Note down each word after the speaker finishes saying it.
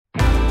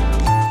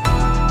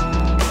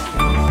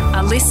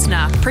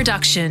listener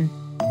production.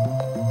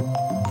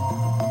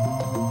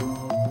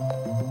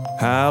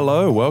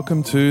 Hello,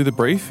 welcome to The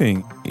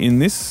Briefing. In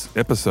this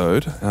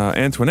episode,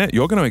 Antoinette,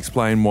 you're going to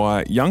explain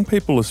why young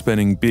people are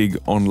spending big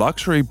on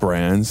luxury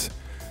brands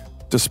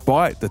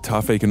despite the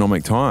tough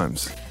economic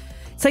times.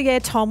 So yeah,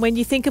 Tom, when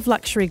you think of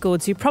luxury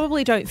goods, you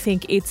probably don't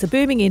think it's a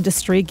booming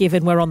industry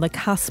given we're on the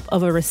cusp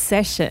of a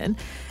recession.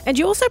 And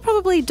you also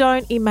probably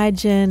don't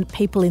imagine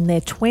people in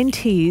their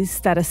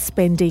 20s that are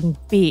spending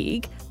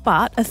big.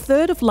 But a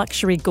third of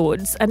luxury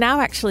goods are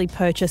now actually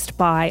purchased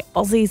by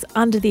Aussies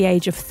under the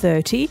age of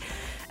 30.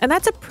 And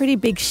that's a pretty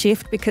big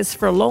shift because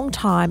for a long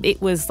time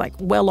it was like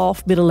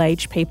well-off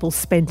middle-aged people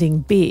spending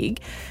big.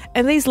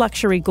 And these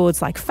luxury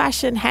goods like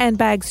fashion,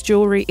 handbags,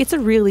 jewellery, it's a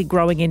really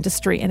growing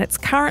industry and it's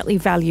currently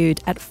valued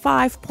at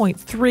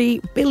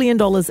 $5.3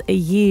 billion a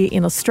year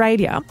in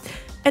Australia.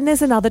 And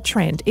there's another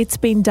trend. It's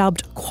been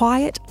dubbed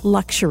quiet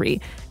luxury,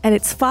 and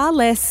it's far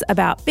less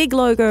about big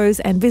logos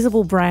and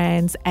visible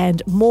brands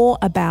and more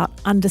about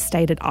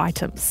understated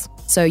items.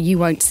 So you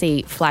won't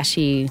see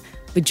flashy,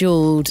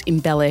 bejewelled,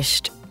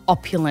 embellished,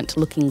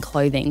 opulent-looking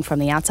clothing from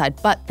the outside,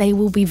 but they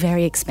will be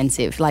very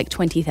expensive, like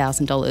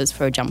 $20,000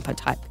 for a jumper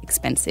type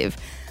expensive.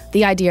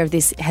 The idea of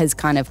this has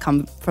kind of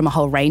come from a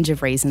whole range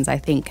of reasons, I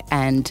think,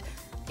 and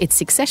it's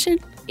succession.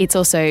 It's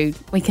also,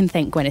 we can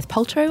thank Gwyneth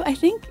Paltrow, I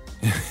think.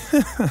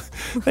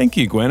 Thank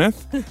you,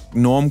 Gwyneth.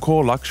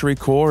 Normcore, luxury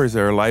core, is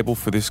there a label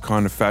for this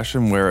kind of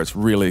fashion where it's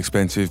really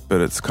expensive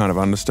but it's kind of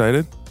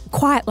understated?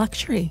 Quiet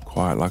luxury.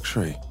 Quiet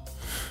luxury.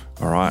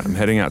 All right, I'm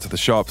heading out to the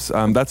shops.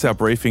 That's our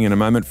briefing in a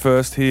moment.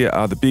 First, here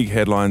are the big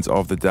headlines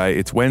of the day.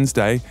 It's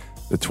Wednesday,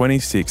 the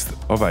 26th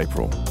of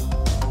April.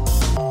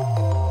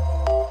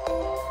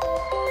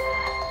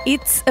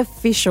 It's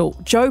official.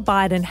 Joe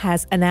Biden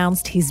has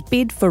announced his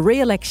bid for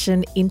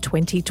re-election in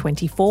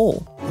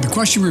 2024. The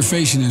question we're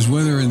facing is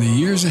whether in the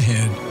years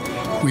ahead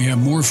we have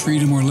more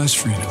freedom or less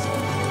freedom,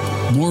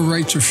 more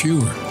rights or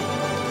fewer.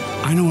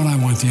 I know what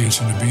I want the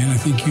answer to be, and I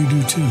think you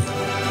do too.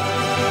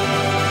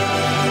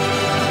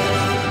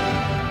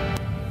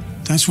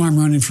 That's why I'm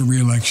running for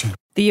re-election.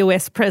 The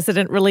US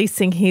president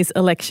releasing his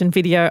election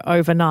video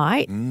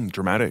overnight.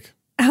 Dramatic.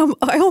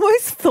 I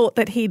almost thought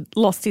that he'd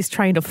lost his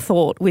train of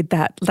thought with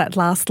that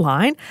last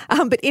line.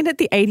 But in it,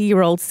 the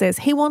 80-year-old says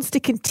he wants to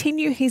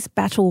continue his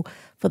battle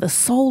for the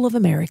soul of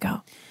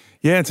America.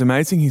 Yeah, it's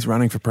amazing he's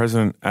running for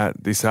president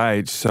at this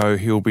age. So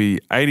he'll be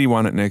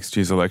 81 at next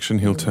year's election.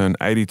 He'll turn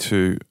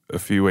 82 a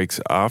few weeks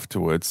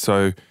afterwards.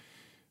 So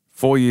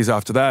 4 years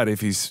after that,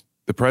 if he's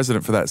the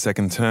president for that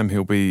second term,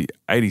 he'll be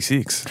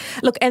 86.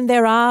 Look, and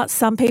there are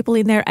some people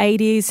in their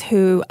 80s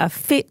who are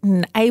fit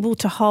and able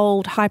to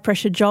hold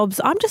high-pressure jobs.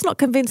 I'm just not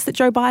convinced that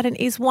Joe Biden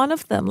is one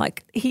of them.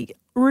 Like, he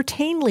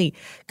routinely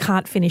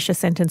can't finish a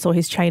sentence or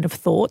his chain of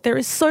thought. There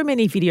is so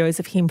many videos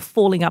of him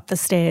falling up the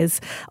stairs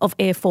of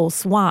Air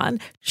Force One.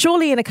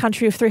 Surely in a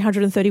country of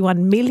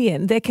 331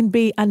 million, there can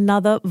be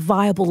another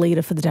viable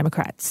leader for the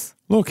Democrats.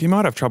 Look, he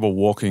might have trouble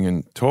walking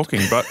and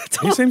talking, but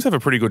he seems to have a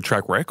pretty good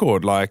track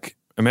record. Like,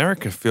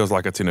 America feels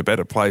like it's in a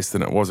better place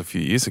than it was a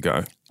few years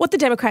ago. What the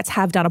Democrats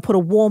have done are put a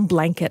warm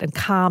blanket and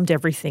calmed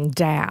everything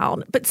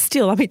down. But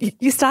still, I mean,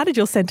 you started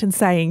your sentence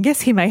saying,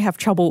 yes, he may have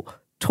trouble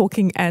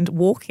talking and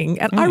walking.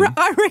 And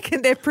I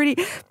reckon they're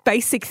pretty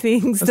basic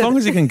things. As long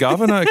as he can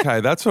govern,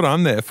 okay, that's what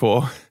I'm there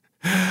for.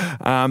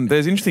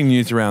 There's interesting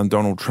news around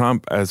Donald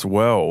Trump as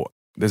well.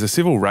 There's a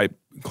civil rape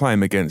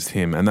claim against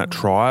him, and that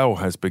trial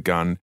has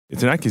begun.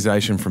 It's an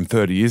accusation from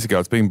 30 years ago.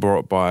 It's being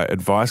brought by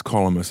advice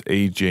columnist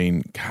E.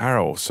 Jean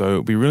Carroll. So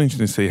it'll be really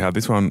interesting to see how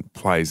this one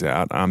plays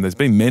out. There's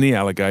been many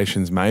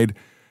allegations made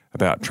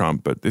about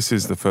Trump, but this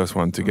is the first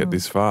one to get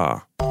this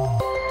far.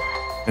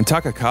 And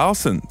Tucker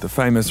Carlson, the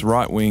famous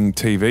right-wing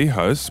TV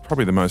host,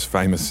 probably the most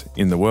famous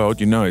in the world,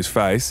 you know his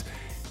face,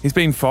 he's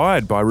been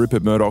fired by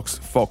Rupert Murdoch's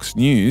Fox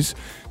News.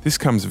 This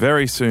comes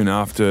very soon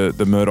after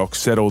the Murdochs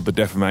settled the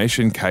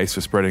defamation case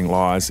for spreading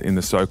lies in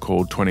the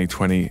so-called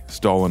 2020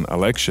 stolen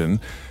election.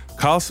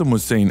 Carlson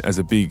was seen as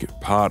a big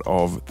part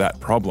of that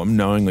problem,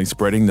 knowingly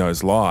spreading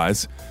those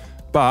lies.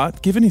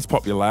 But given his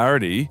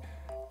popularity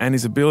and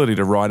his ability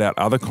to ride out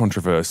other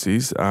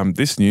controversies,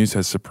 this news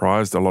has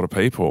surprised a lot of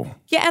people.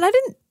 Yeah, and I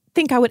didn't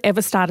think I would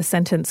ever start a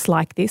sentence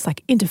like this,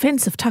 like in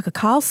defence of Tucker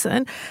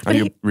Carlson. Are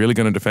you really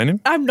going to defend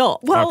him? I'm not.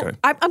 Well, okay.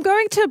 I'm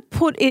going to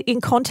put it in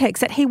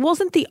context that he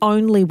wasn't the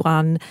only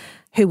one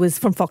who was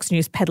from Fox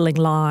News peddling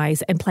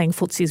lies and playing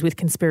footsies with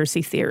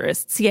conspiracy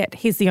theorists, yet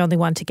he's the only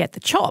one to get the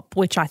chop,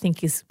 which I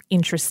think is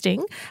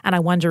interesting. And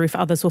I wonder if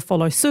others will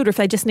follow suit or if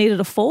they just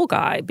needed a fall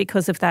guy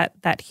because of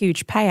that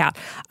huge payout.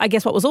 I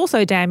guess what was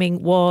also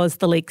damning was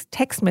the leaked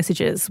text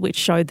messages, which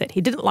showed that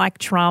he didn't like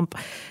Trump,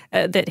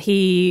 that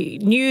he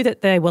knew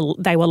that they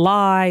were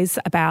lies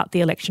about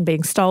the election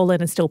being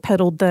stolen and still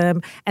peddled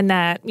them, and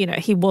that, you know,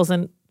 he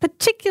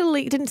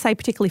didn't say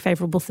particularly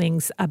favourable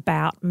things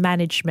about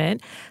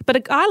management. But a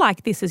guy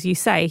like this, as you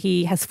say,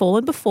 he has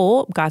fallen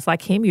before. Guys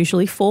like him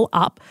usually fall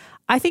up.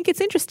 I think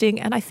it's interesting,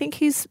 and I think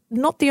he's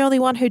not the only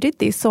one who did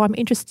this, so I'm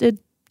interested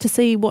to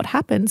see what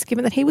happens,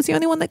 given that he was the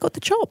only one that got the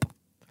chop.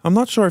 I'm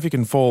not sure if he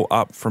can fall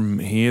up from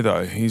here,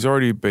 though. He's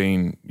already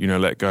been,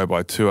 let go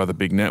by 2 other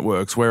big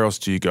networks. Where else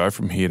do you go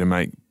from here to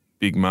make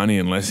big money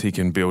unless he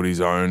can build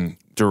his own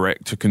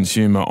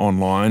direct-to-consumer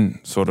online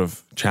sort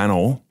of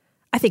channel?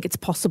 I think it's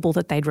possible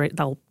that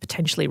they'll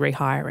potentially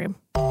rehire him.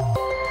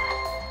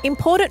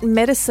 Imported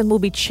medicine will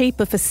be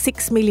cheaper for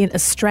 6 million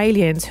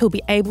Australians who'll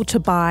be able to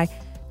buy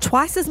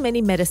twice as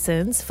many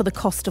medicines for the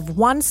cost of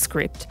one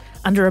script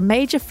under a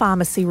major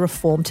pharmacy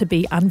reform to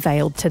be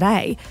unveiled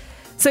today.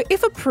 So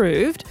if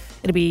approved,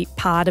 it'll be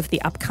part of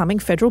the upcoming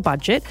federal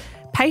budget.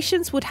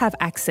 Patients would have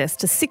access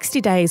to 60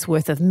 days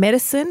worth of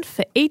medicine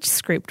for each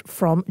script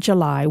from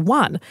July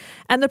 1.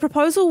 And the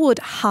proposal would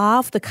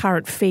halve the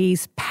current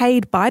fees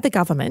paid by the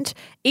government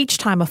each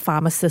time a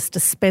pharmacist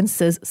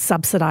dispenses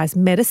subsidised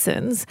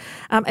medicines.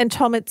 And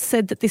Tom, it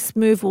said that this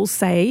move will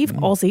save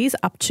Aussies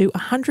up to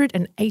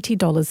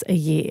 $180 a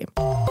year.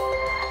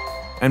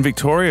 And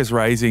Victoria's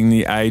raising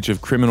the age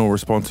of criminal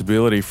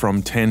responsibility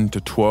from 10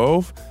 to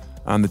 12.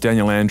 The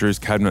Daniel Andrews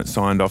cabinet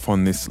signed off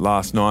on this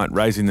last night,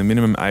 raising the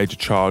minimum age a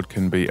child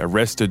can be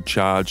arrested,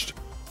 charged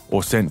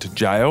or sent to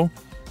jail.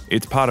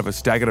 It's part of a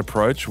staggered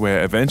approach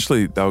where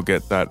eventually they'll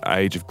get that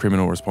age of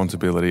criminal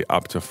responsibility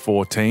up to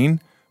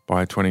 14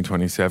 by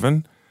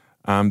 2027.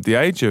 The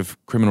age of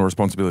criminal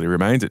responsibility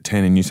remains at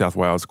 10 in New South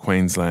Wales,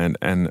 Queensland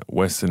and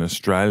Western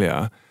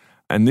Australia.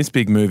 And this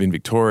big move in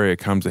Victoria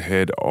comes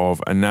ahead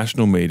of a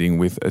national meeting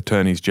with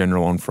Attorneys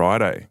General on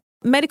Friday.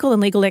 Medical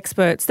and legal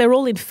experts, they're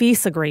all in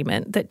fierce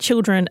agreement that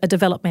children are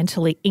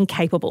developmentally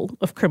incapable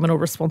of criminal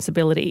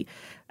responsibility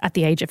at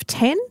the age of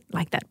 10,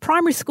 like that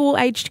primary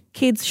school-aged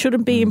kids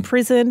shouldn't be in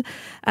prison.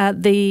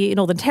 The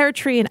Northern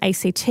Territory and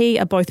ACT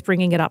are both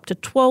bringing it up to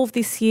 12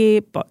 this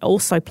year, but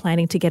also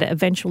planning to get it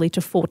eventually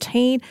to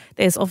 14.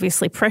 There's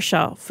obviously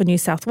pressure for New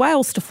South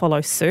Wales to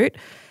follow suit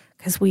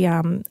because we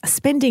are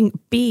spending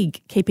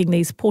big keeping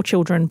these poor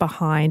children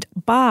behind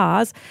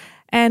bars.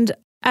 And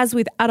as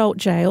with adult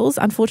jails,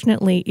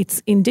 unfortunately,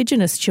 it's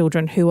Indigenous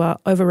children who are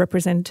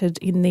overrepresented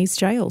in these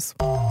jails.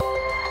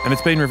 And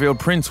it's been revealed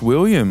Prince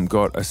William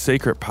got a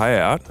secret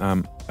payout,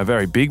 a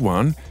very big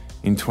one,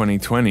 in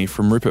 2020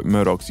 from Rupert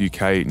Murdoch's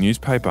UK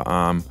newspaper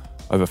arm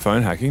over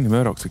phone hacking. The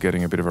Murdochs are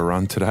getting a bit of a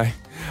run today.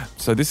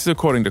 So this is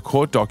according to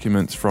court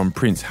documents from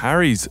Prince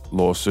Harry's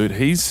lawsuit.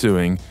 He's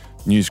suing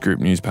News Group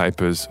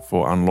newspapers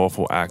for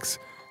unlawful acts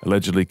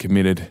allegedly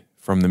committed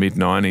from the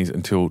mid-90s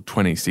until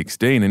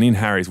 2016. And in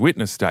Harry's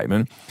witness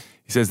statement,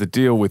 he says the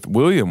deal with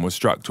William was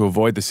struck to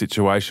avoid the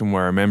situation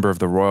where a member of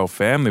the royal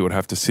family would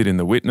have to sit in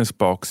the witness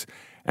box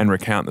and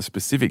recount the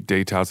specific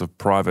details of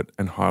private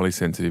and highly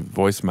sensitive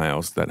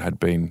voicemails that had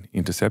been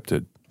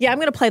intercepted. Yeah, I'm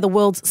going to play the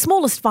world's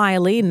smallest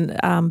violin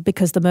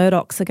because the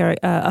Murdochs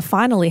are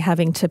finally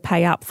having to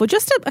pay up for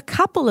just a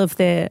couple of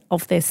their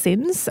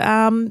sins.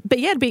 But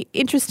yeah, it'd be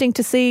interesting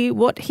to see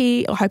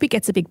I hope he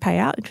gets a big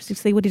payout. Interesting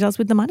to see what he does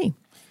with the money.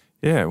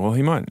 Yeah, well,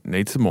 he might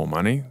need some more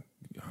money.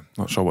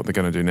 Not sure what they're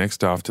going to do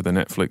next after the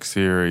Netflix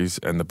series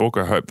and the book.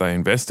 I hope they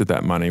invested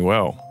that money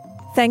well.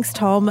 Thanks,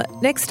 Tom.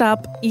 Next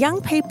up,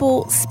 young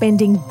people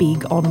spending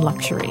big on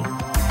luxury.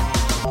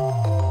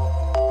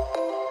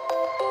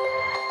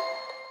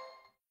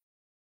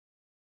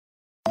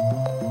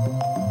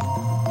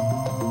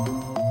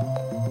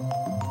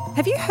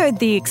 Have you heard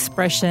the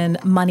expression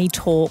money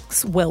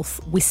talks, wealth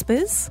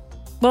whispers?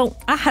 Well,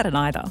 I hadn't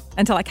either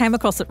until I came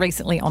across it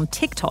recently on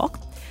TikTok.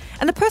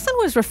 And the person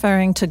was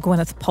referring to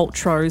Gwyneth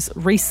Paltrow's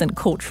recent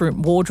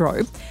courtroom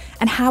wardrobe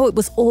and how it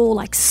was all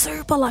like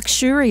super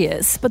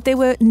luxurious, but there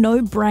were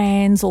no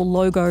brands or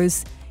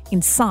logos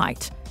in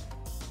sight.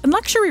 And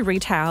luxury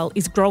retail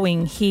is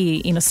growing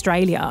here in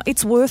Australia.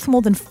 It's worth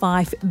more than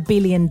 $5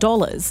 billion.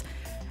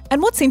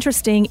 And what's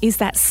interesting is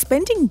that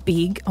spending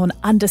big on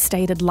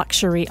understated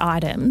luxury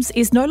items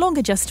is no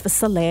longer just for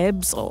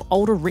celebs or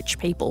older rich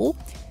people.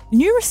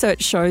 New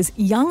research shows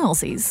young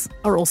Aussies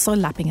are also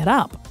lapping it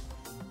up.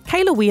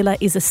 Kayla Wheeler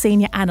is a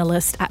senior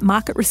analyst at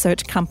market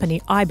research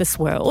company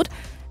IBISWorld,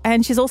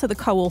 and she's also the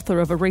co-author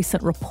of a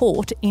recent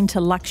report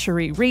into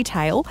luxury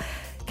retail.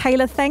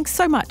 Kayla, thanks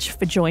so much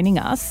for joining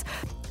us.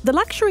 The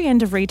luxury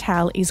end of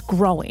retail is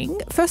growing.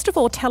 First of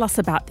all, tell us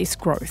about this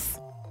growth.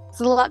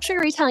 So the luxury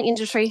retailing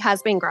industry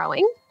has been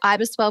growing.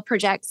 IBISWorld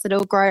projects that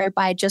it'll grow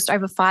by just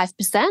over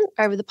 5%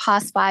 over the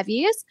past 5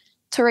 years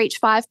to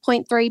reach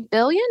 $5.3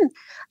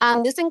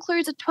 billion. This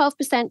includes a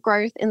 12%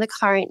 growth in the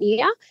current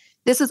year.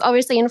 This is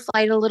obviously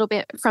inflated a little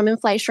bit from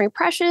inflationary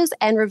pressures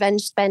and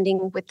revenge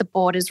spending with the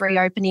borders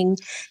reopening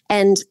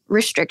and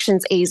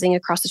restrictions easing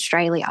across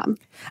Australia.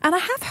 And I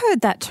have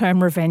heard that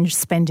term revenge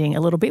spending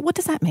a little bit. What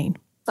does that mean?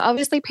 So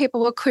obviously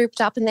people were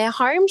cooped up in their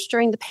homes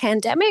during the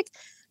pandemic.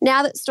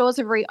 Now that stores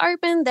have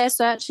reopened, they're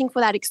searching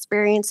for that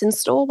experience in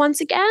store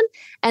once again,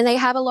 and they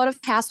have a lot of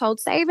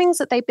household savings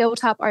that they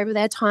built up over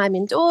their time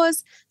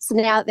indoors. So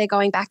now that they're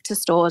going back to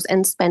stores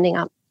and spending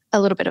up a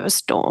little bit of a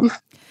storm.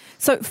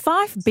 So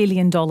 $5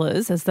 billion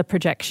as the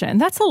projection,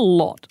 that's a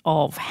lot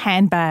of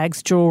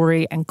handbags,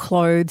 jewellery and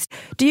clothes.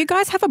 Do you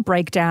guys have a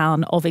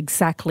breakdown of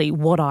exactly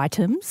what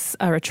items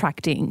are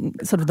attracting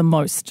sort of the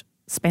most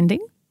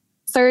spending?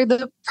 So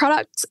the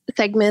product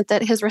segment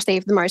that has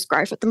received the most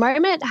growth at the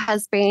moment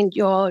has been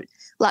your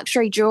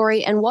luxury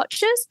jewelry and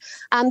watches.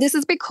 This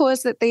is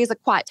because that these are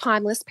quite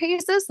timeless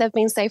pieces. They've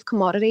been safe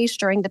commodities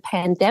during the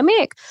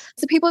pandemic.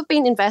 So people have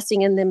been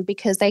investing in them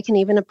because they can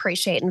even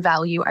appreciate in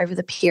value over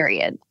the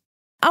period.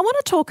 I want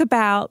to talk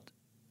about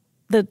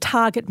the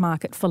target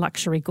market for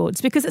luxury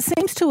goods because it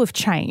seems to have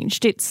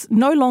changed. It's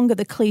no longer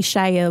the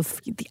cliche of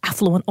the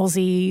affluent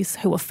Aussies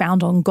who are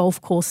found on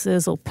golf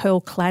courses or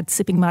pearl-clad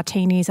sipping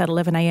martinis at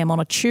 11 a.m. on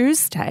a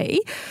Tuesday.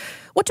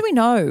 What do we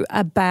know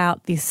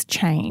about this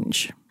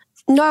change?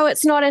 No,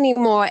 it's not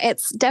anymore.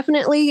 It's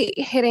definitely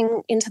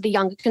hitting into the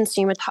younger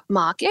consumer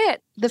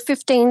market. The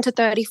 15 to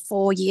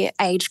 34-year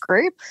age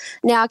group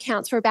now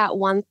accounts for about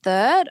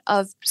 1/3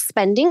 of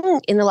spending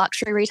in the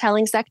luxury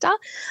retailing sector.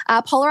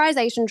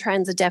 Polarization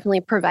trends are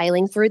definitely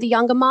prevailing through the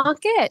younger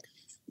market.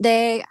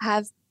 They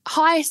have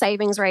high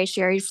savings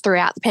ratios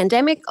throughout the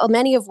pandemic,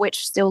 many of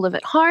which still live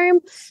at home.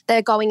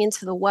 They're going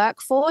into the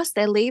workforce.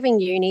 They're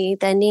leaving uni.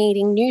 They're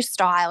needing new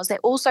styles. They're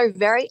also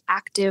very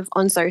active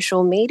on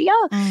social media,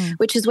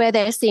 which is where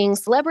they're seeing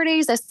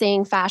celebrities. They're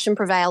seeing fashion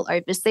prevail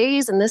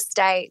overseas in the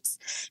States,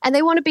 and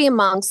they want to be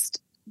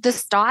amongst the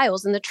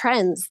styles and the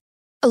trends.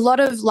 A lot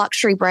of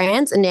luxury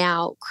brands are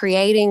now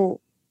creating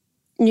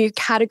new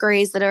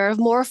categories that are of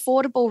more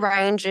affordable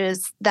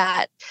ranges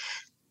that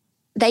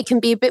they can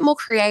be a bit more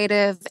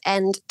creative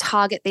and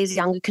target these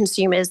younger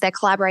consumers. They're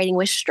collaborating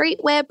with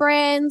streetwear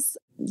brands.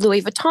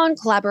 Louis Vuitton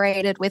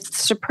collaborated with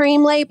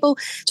Supreme label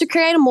to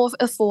create a more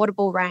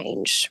affordable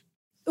range.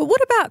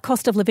 What about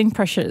cost of living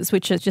pressures,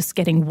 which are just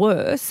getting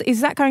worse? Is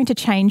that going to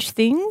change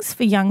things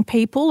for young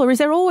people, or is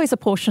there always a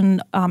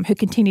portion who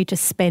continue to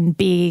spend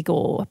big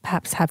or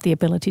perhaps have the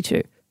ability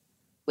to?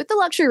 With the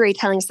luxury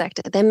retailing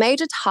sector, their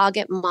major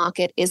target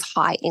market is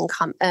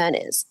high-income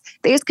earners.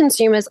 These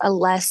consumers are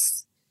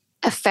less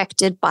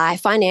affected by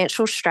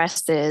financial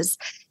stresses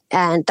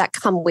and that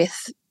come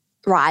with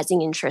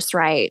rising interest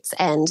rates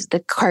and the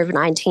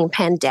COVID-19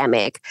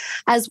 pandemic,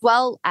 as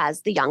well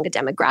as the younger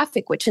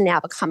demographic, which are now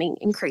becoming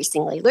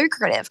increasingly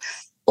lucrative.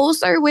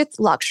 Also with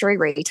luxury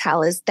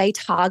retailers, they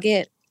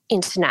target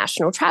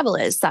international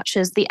travelers, such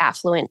as the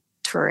affluent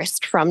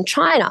tourist from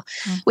China.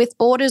 With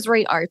borders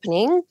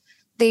reopening,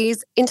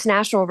 these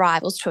international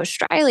arrivals to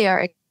Australia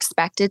are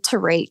expected to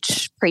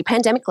reach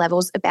pre-pandemic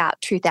levels about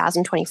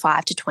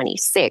 2025 to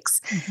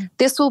 26.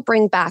 This will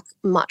bring back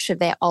much of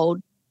their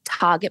old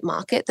target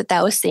market that they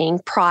were seeing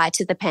prior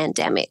to the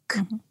pandemic.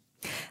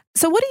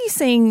 So what are you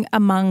seeing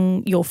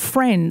among your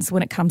friends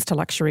when it comes to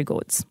luxury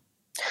goods?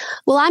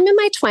 Well, I'm in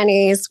my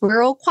 20s.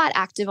 We're all quite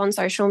active on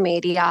social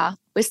media.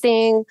 We're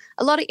seeing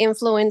a lot of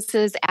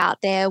influencers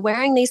out there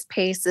wearing these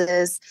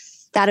pieces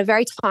that are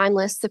very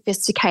timeless,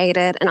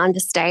 sophisticated and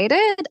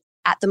understated.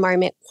 At the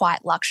moment,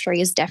 quiet luxury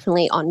is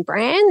definitely on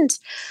brand.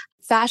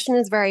 Fashion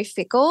is very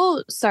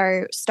fickle,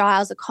 so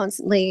styles are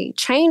constantly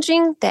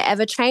changing. They're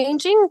ever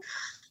changing.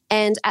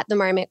 And at the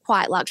moment,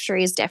 quiet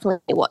luxury is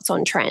definitely what's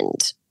on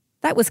trend.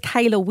 That was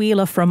Kayla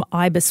Wheeler from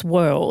Ibis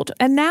World.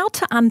 And now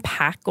to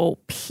unpack or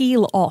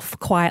peel off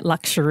quiet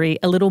luxury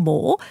a little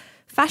more,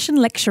 fashion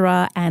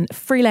lecturer and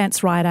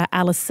freelance writer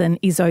Alison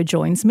Izzo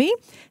joins me.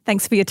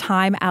 Thanks for your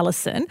time,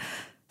 Alison.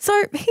 So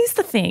here's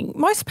the thing.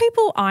 Most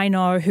people I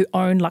know who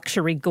own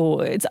luxury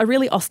goods are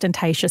really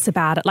ostentatious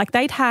about it. Like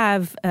they'd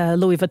have a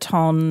Louis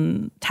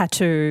Vuitton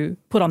tattoo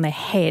put on their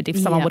head if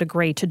someone would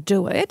agree to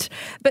do it.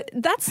 But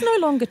that's no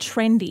longer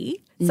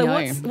trendy. So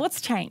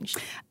what's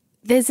changed?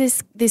 There's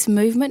this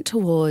movement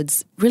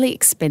towards really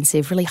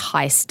expensive, really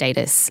high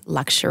status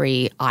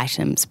luxury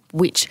items,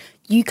 which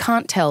you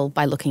can't tell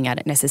by looking at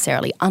it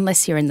necessarily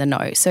unless you're in the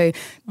know. So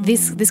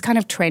this kind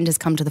of trend has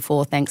come to the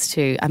fore thanks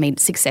to,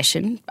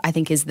 Succession, I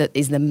think is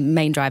the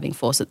main driving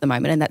force at the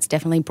moment, and that's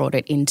definitely brought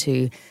it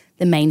into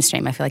the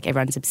mainstream. I feel like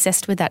everyone's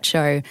obsessed with that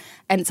show,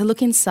 and it's a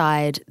look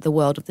inside the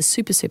world of the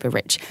super, super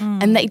rich.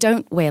 And they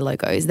don't wear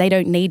logos. They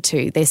don't need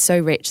to. They're so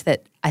rich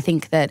that I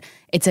think that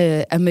it's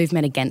a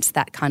movement against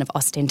that kind of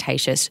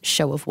ostentatious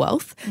show of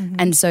wealth.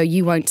 And so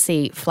you won't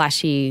see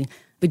flashy,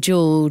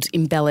 bejeweled,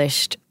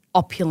 embellished,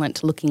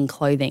 opulent-looking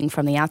clothing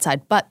from the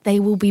outside, but they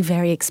will be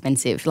very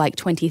expensive, like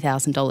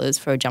 $20,000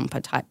 for a jumper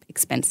type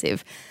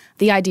expensive.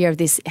 The idea of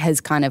this has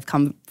kind of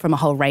come from a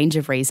whole range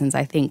of reasons,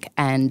 I think,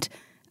 and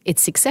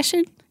it's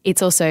Succession.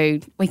 It's also,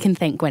 we can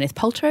thank Gwyneth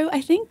Paltrow,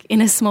 I think,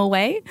 in a small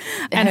way.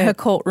 And her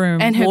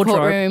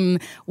courtroom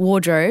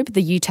wardrobe.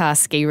 The Utah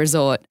ski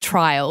resort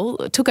trial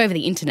took over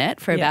the internet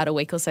for about a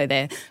week or so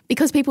there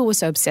because people were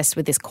so obsessed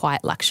with this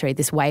quiet luxury,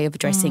 this way of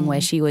dressing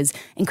where she was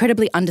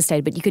incredibly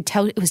understated, but you could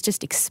tell it was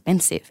just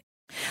expensive.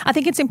 I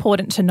think it's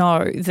important to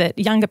know that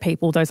younger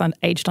people, those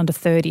aged under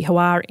 30 who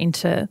are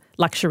into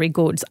luxury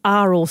goods,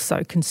 are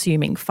also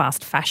consuming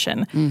fast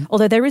fashion,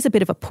 although there is a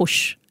bit of a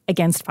push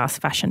against fast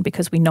fashion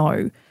because we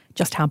know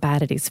just how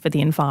bad it is for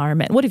the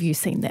environment. What have you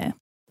seen there?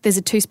 There's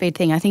a two-speed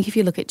thing. I think if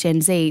you look at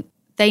Gen Z,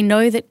 they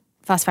know that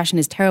fast fashion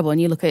is terrible,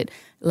 and you look at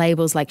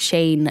labels like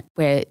Shein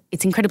where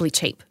it's incredibly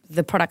cheap.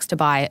 The products to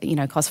buy,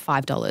 cost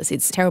 $5.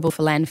 It's terrible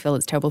for landfill.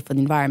 It's terrible for the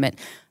environment.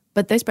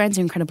 But those brands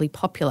are incredibly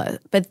popular.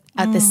 But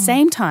at the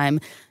same time,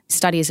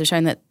 studies have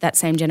shown that that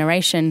same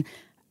generation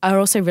are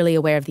also really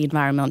aware of the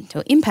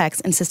environmental impacts,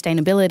 and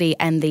sustainability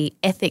and the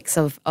ethics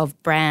of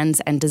brands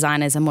and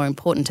designers are more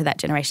important to that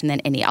generation than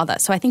any other.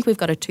 So I think we've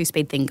got a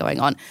two-speed thing going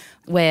on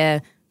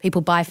where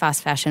people buy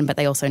fast fashion, but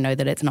they also know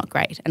that it's not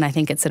great. And I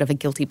think it's sort of a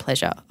guilty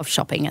pleasure of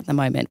shopping at the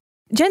moment.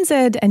 Gen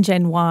Z and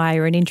Gen Y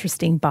are an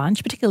interesting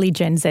bunch, particularly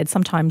Gen Z,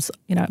 sometimes,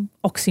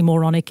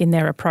 oxymoronic in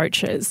their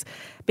approaches,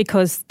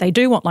 because they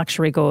do want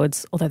luxury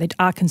goods, although they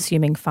are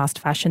consuming fast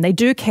fashion. They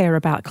do care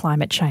about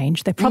climate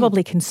change. They're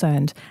probably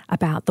concerned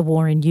about the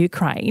war in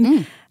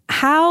Ukraine.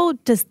 How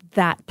does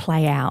that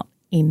play out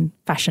in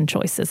fashion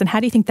choices, and how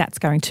do you think that's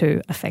going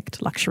to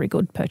affect luxury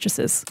good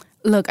purchases?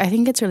 Look, I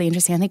think it's really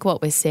interesting. I think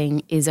what we're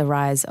seeing is a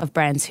rise of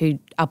brands who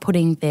are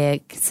putting their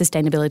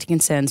sustainability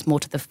concerns more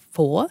to the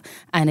fore,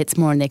 and it's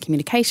more in their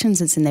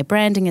communications, it's in their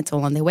branding, it's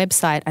all on their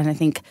website, and I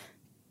think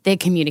they're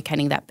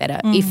communicating that better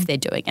if they're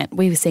doing it.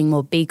 We're seeing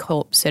more B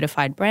Corp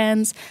certified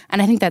brands,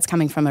 and I think that's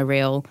coming from a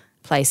real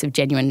place of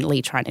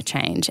genuinely trying to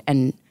change,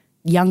 and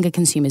younger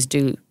consumers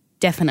do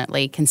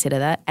definitely consider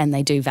that, and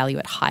they do value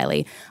it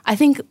highly. I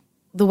think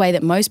the way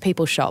that most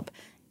people shop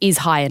is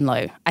high and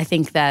low. I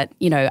think that,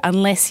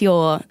 unless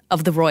you're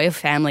of the royal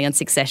family on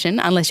Succession,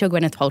 unless you're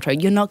Gwyneth Paltrow,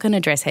 you're not going to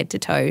dress head to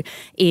toe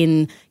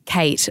in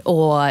Kate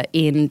or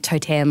in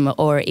Totem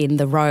or in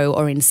The Row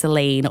or in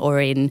Celine or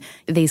in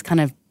these kind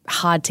of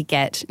hard to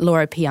get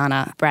Loro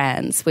Piana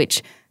brands,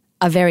 which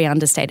are very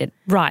understated.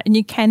 Right, and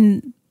you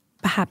can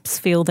perhaps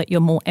feel that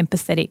you're more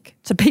empathetic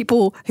to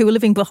people who are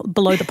living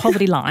below the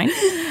poverty line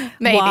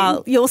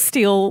while you're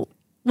still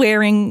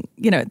wearing,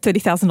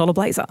 $30,000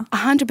 blazer.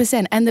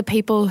 100%. And the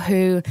people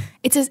who,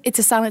 it's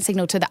a silent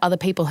signal to the other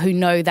people who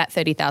know that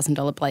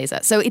 $30,000 blazer.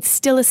 So it's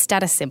still a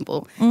status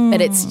symbol, but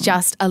it's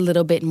just a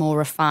little bit more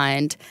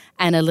refined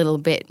and a little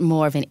bit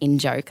more of an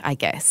in-joke, I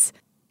guess.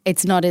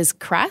 It's not as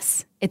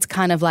crass. It's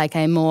kind of like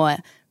a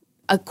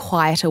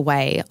quieter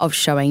way of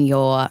showing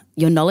your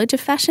knowledge of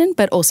fashion,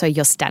 but also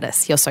your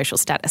status, your social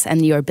status,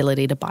 and your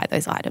ability to buy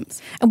those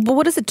items. And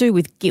what does it do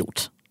with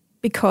guilt?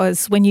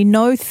 Because when you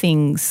know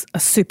things are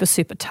super,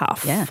 super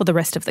tough for the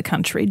rest of the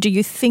country, do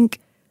you think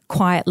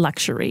quiet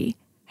luxury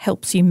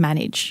helps you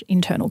manage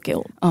internal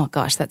guilt? Oh,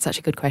 gosh, that's such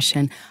a good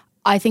question.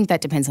 I think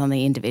that depends on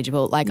the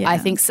individual. I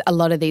think a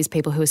lot of these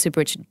people who are super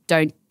rich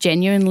don't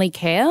genuinely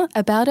care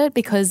about it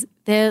because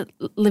they're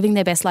living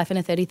their best life in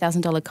a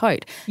 $30,000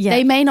 coat. Yeah.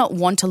 They may not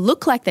want to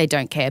look like they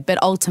don't care, but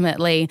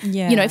ultimately,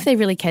 if they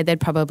really cared, they'd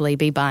probably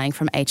be buying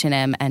from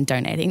H&M and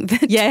donating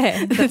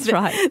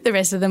the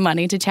rest of the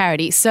money to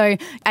charity. So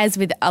as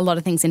with a lot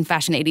of things in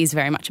fashion, it is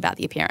very much about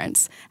the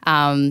appearance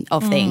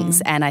of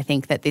things. And I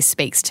think that this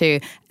speaks to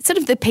sort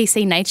of the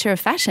PC nature of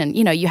fashion.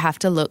 You have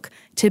to look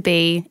to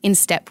be in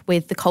step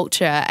with the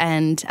culture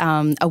and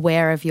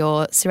aware of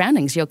your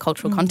surroundings, your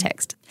cultural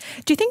context.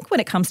 Do you think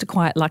when it comes to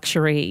quiet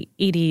luxury,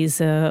 it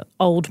is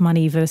old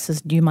money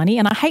versus new money?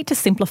 And I hate to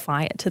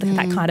simplify it to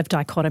that kind of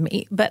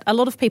dichotomy, but a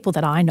lot of people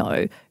that I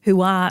know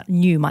who are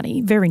new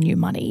money, very new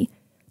money,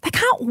 they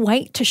can't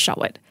wait to show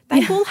it.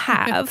 They will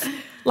have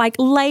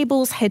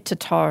labels head to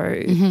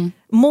toe,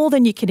 more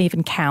than you can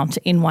even count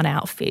in one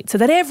outfit, so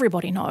that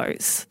everybody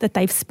knows that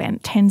they've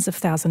spent tens of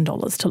thousands of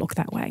dollars to look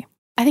that way.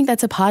 I think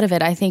that's a part of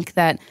it. I think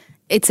that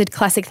it's a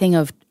classic thing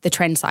of the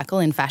trend cycle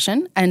in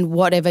fashion, and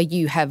whatever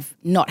you have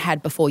not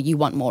had before, you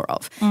want more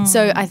of.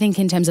 So I think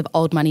in terms of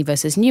old money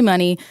versus new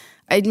money,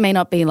 it may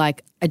not be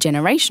like a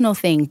generational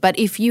thing, but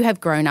if you have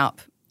grown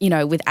up,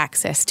 with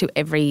access to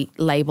every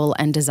label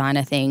and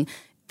designer thing,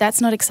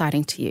 that's not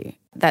exciting to you.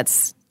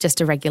 That's just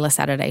a regular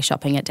Saturday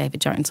shopping at David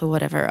Jones or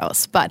whatever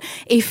else. But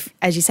if,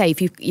 as you say,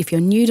 if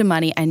you're new to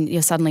money and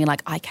you're suddenly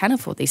like, I can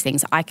afford these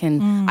things, I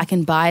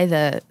can buy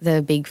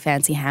the big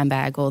fancy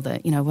handbag or the,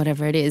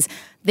 whatever it is,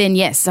 then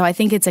yes. So I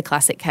think it's a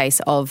classic case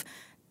of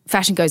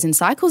fashion goes in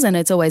cycles, and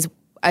it's always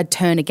a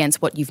turn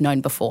against what you've known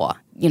before,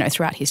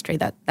 throughout history.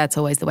 That's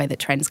always the way that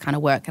trends kind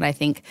of work. And I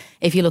think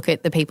if you look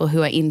at the people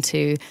who are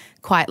into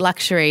quiet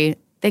luxury,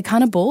 they're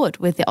kind of bored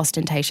with the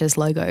ostentatious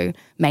logo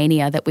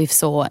mania that we've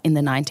saw in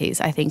the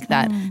 90s. I think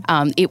that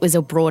it was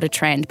a broader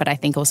trend, but I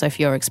think also if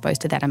you're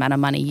exposed to that amount of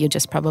money, you're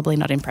just probably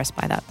not impressed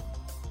by that.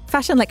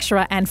 Fashion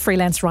lecturer and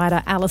freelance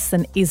writer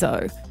Alison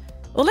Izzo.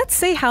 Well, let's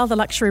see how the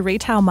luxury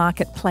retail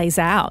market plays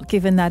out,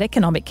 given that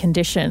economic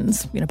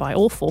conditions, by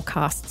all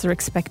forecasts, are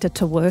expected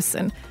to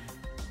worsen.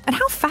 And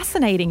how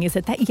fascinating is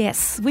it that,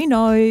 yes, we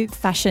know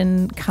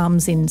fashion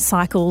comes in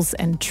cycles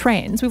and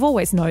trends. We've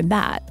always known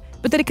that.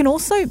 But that it can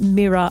also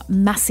mirror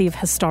massive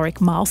historic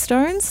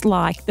milestones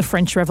like the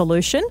French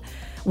Revolution,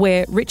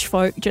 where rich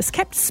folk just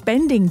kept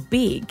spending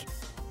big,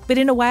 but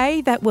in a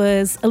way that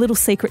was a little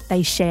secret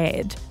they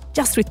shared,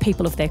 just with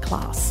people of their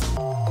class.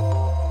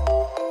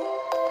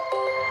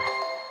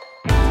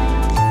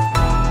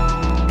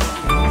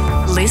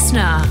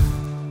 Listener.